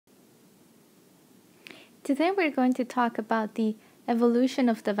Today we're going to talk about the evolution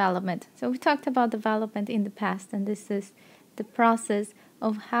of development. So we talked about development in the past, and this is the process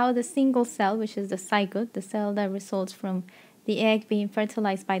of how the single cell, which is the zygote, the cell that results from the egg being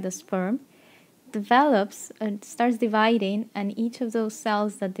fertilized by the sperm, develops and starts dividing, and each of those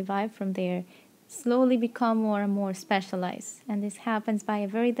cells that divide from there slowly become more and more specialized. And this happens by a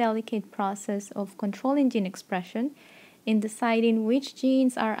very delicate process of controlling gene expression in deciding which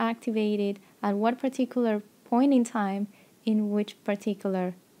genes are activated at what particular point in time in which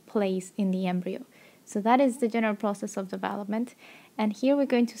particular place in the embryo. So that is the general process of development. And here we're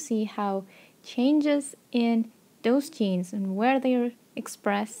going to see how changes in those genes and where they are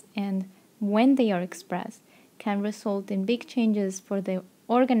expressed and when they are expressed can result in big changes for the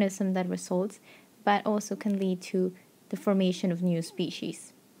organism that results, but also can lead to the formation of new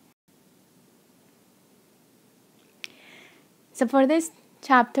species. So for this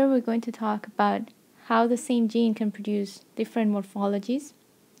chapter, we're going to talk about how the same gene can produce different morphologies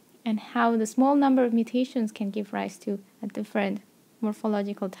and how the small number of mutations can give rise to a different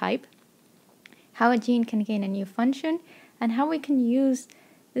morphological type, how a gene can gain a new function, and how we can use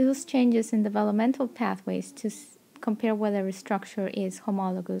those changes in developmental pathways to compare whether a structure is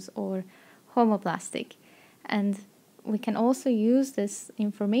homologous or homoplastic. And we can also use this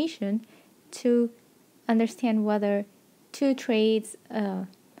information to understand whether two traits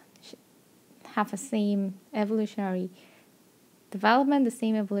have the same evolutionary development, the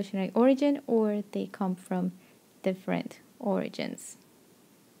same evolutionary origin, or they come from different origins.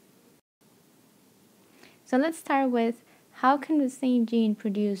 So let's start with how can the same gene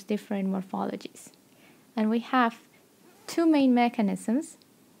produce different morphologies? And we have two main mechanisms.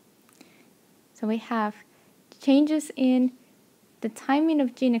 So we have changes in the timing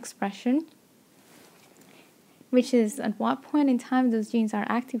of gene expression, which is at what point in time those genes are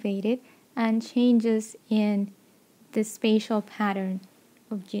activated, and changes in the spatial pattern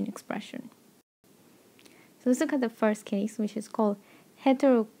of gene expression. So let's look at the first case, which is called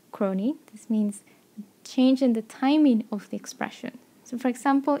heterochrony. This means change in the timing of the expression. So for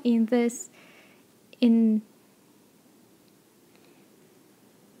example, in this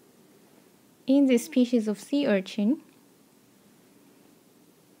species of sea urchin,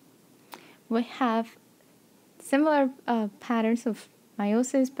 we have similar patterns of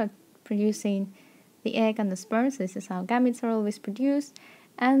meiosis, but producing the egg and the sperm. So this is how gametes are always produced.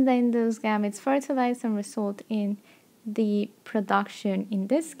 And then those gametes fertilize and result in the production, in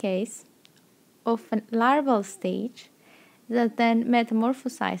this case, of a larval stage that then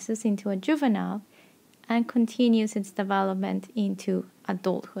metamorphosizes into a juvenile and continues its development into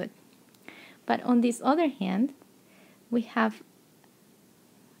adulthood. But on this other hand, we have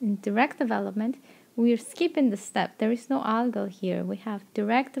in direct development, we are skipping the step. There is no algal here. We have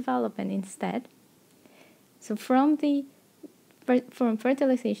direct development instead. So from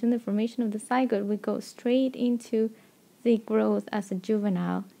fertilization, the formation of the zygote, we go straight into the growth as a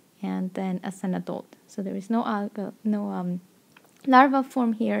juvenile and then as an adult. So there is no algal, no larval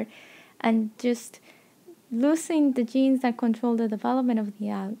form here, and just losing the genes that control the development of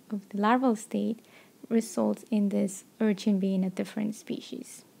the larval state results in this urchin being a different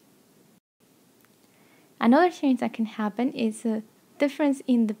species. Another change that can happen is a difference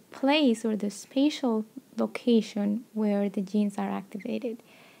in the place or the spatial location where the genes are activated.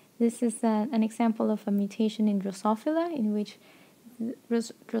 This is an example of a mutation in Drosophila, in which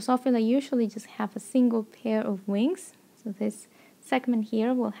Drosophila usually just have a single pair of wings. So this segment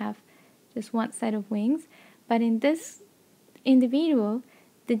here will have just one set of wings. But in this individual,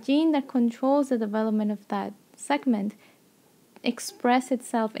 the gene that controls the development of that segment express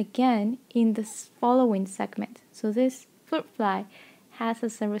itself again in the following segment. So this fruit fly has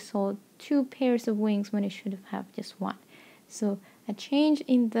as a result two pairs of wings when it should have just one. So a change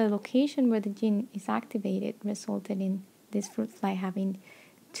in the location where the gene is activated resulted in this fruit fly having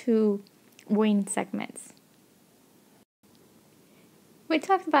two wing segments. We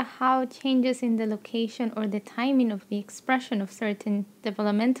talked about how changes in the location or the timing of the expression of certain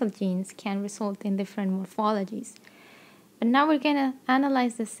developmental genes can result in different morphologies. But now we're going to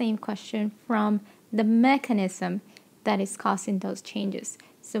analyze the same question from the mechanism that is causing those changes.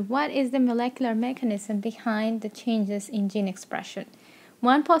 So what is the molecular mechanism behind the changes in gene expression?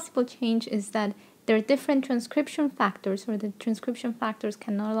 One possible change is that there are different transcription factors, or the transcription factors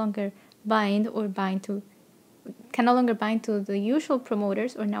can no longer bind to the usual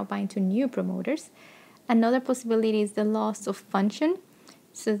promoters or now bind to new promoters. Another possibility is the loss of function.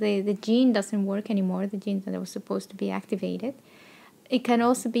 So the gene doesn't work anymore, the gene that was supposed to be activated. It can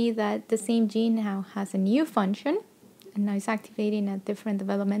also be that the same gene now has a new function and now it's activating a different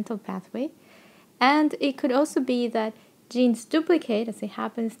developmental pathway. And it could also be that genes duplicate as it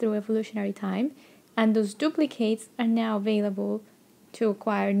happens through evolutionary time, and those duplicates are now available to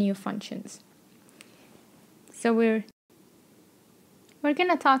acquire new functions. So we're going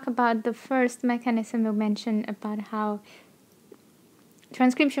to talk about the first mechanism we mentioned about how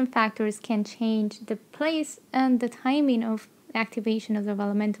transcription factors can change the place and the timing of activation of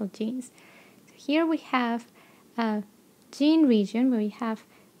developmental genes. So here we have a gene region where we have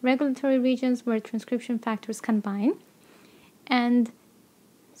regulatory regions where transcription factors combine, and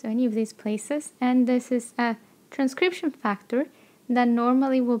so any of these places, and this is a transcription factor that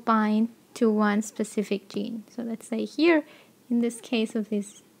normally will bind to one specific gene. So let's say here, in this case of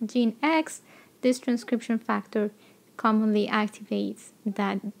this gene X, this transcription factor commonly activates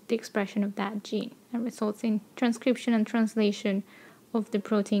the expression of that gene and results in transcription and translation of the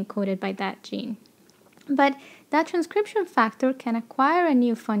protein coded by that gene. But that transcription factor can acquire a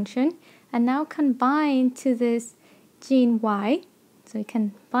new function and now can bind to this gene Y. So it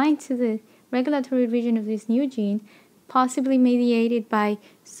can bind to the regulatory region of this new gene, possibly mediated by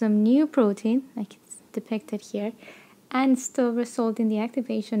some new protein, like it's depicted here, and still result in the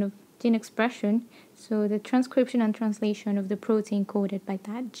activation of gene expression, so the transcription and translation of the protein coded by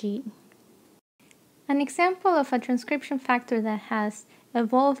that gene. An example of a transcription factor that has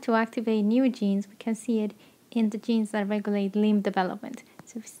evolved to activate new genes, we can see it in the genes that regulate limb development.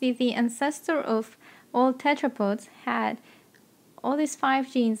 So we see the ancestor of all tetrapods had all these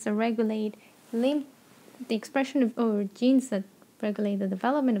 5 genes that regulate limb, the expression of, or genes that regulate the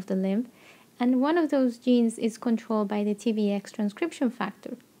development of the limb, and one of those genes is controlled by the TBX transcription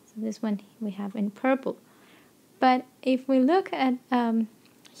factor. So this one we have in purple. But if we look at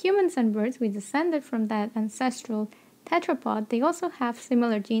humans and birds, we descended from that ancestral tetrapod. They also have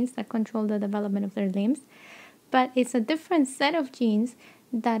similar genes that control the development of their limbs, but it's a different set of genes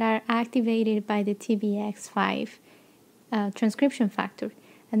that are activated by the TBX5 transcription factor.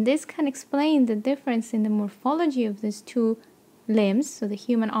 And this can explain the difference in the morphology of these two limbs, so the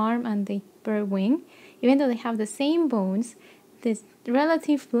human arm and the bird wing. Even though they have the same bones, the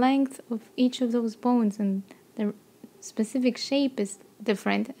relative length of each of those bones and the specific shape is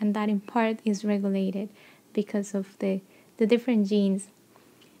different, and that in part is regulated because of the different genes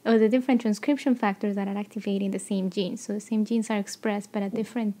or the different transcription factors that are activating the same genes. So the same genes are expressed but at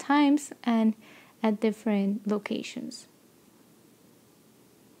different times and at different locations.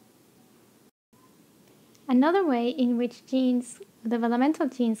 Another way in which genes, developmental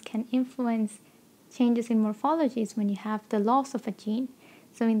genes, can influence changes in morphology is when you have the loss of a gene.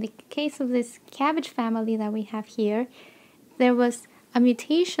 So in the case of this cabbage family that we have here, there was a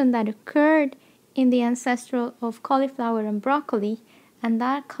mutation that occurred in the ancestral of cauliflower and broccoli, and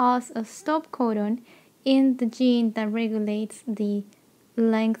that caused a stop codon in the gene that regulates the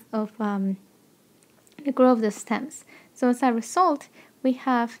length of the growth of the stems. So as a result, we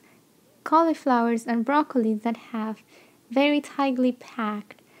have cauliflowers and broccoli that have very tightly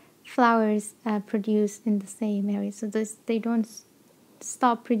packed flowers produced in the same area. So they don't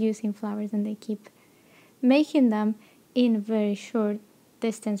stop producing flowers, and they keep making them in a very short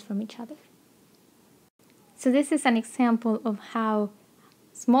distance from each other. So this is an example of how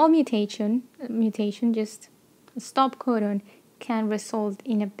small mutation, just a stop codon, can result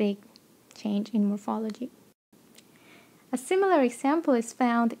in a big change in morphology. A similar example is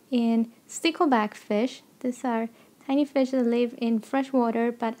found in stickleback fish. These are tiny fish that live in fresh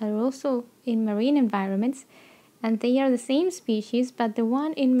water but are also in marine environments, and they are the same species, but the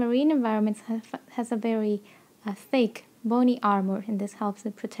one in marine environments has a very thick bony armor, and this helps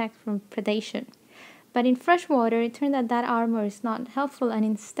it protect from predation. But in fresh water, it turns out that armor is not helpful, and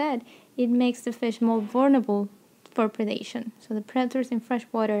instead it makes the fish more vulnerable for predation. So the predators in fresh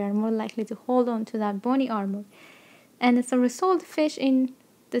water are more likely to hold on to that bony armor. And as a result, fish in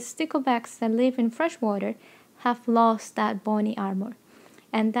the sticklebacks that live in fresh water have lost that bony armor.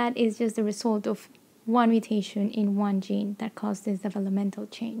 And that is just the result of one mutation in one gene that caused this developmental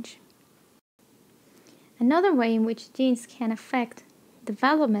change. Another way in which genes can affect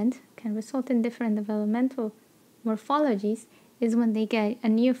development, can result in different developmental morphologies, is when they get a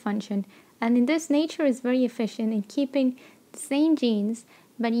new function. And in this, nature is very efficient in keeping the same genes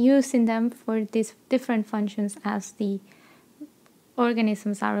but using them for these different functions as the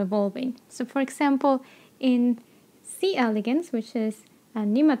organisms are evolving. So for example, in C. elegans, which is a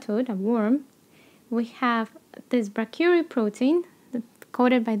nematode, a worm, we have this brachyury protein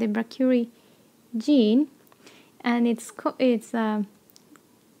coded by the brachyury gene, and it's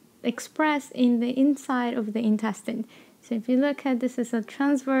expressed in the inside of the intestine. So if you look at this as a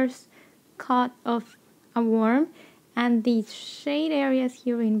transverse cut of a worm, and the shade areas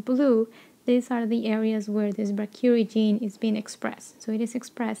here in blue, these are the areas where this brachyury gene is being expressed. So it is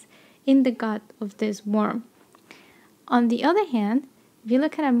expressed in the gut of this worm. On the other hand, if you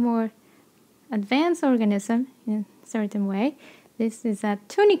look at a more advanced organism in a certain way, this is a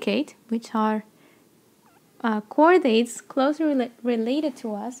tunicate, which are chordates closely related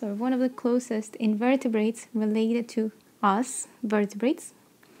to us, or one of the closest invertebrates related to us, vertebrates.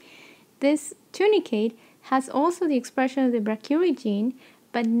 This tunicate has also the expression of the brachyury gene,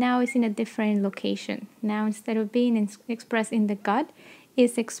 but now it's in a different location. Now, instead of being expressed in the gut,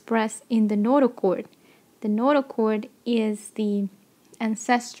 it's expressed in the notochord. The notochord is the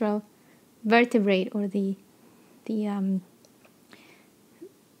ancestral vertebrate, or the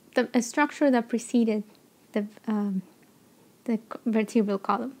structure that preceded the vertebral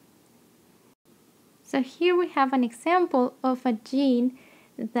column. So here we have an example of a gene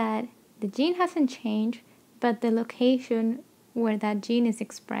that the gene hasn't changed, but the location where that gene is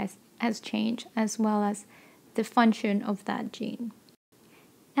expressed has changed, as well as the function of that gene.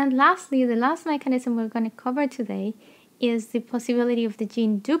 And lastly, the last mechanism we're going to cover today is the possibility of the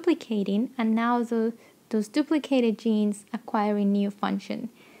gene duplicating, and now those duplicated genes acquiring new function.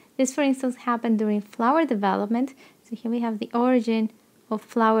 This, for instance, happened during flower development. So here we have the origin of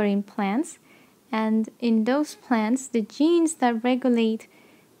flowering plants. And in those plants, the genes that regulate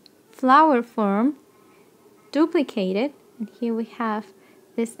flower form duplicated. And here we have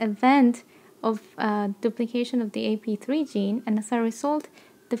this event of duplication of the AP3 gene. And as a result,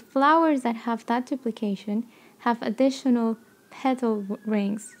 the flowers that have that duplication have additional petal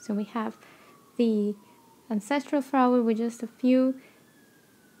rings. So we have the ancestral flower with just a few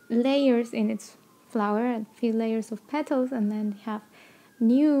layers in its flower, and a few layers of petals, and then have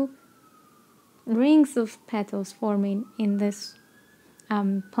new rings of petals forming in this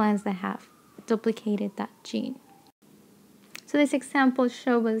plants that have duplicated that gene. So this example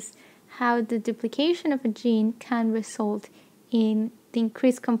shows us how the duplication of a gene can result in the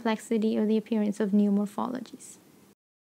increased complexity or the appearance of new morphologies.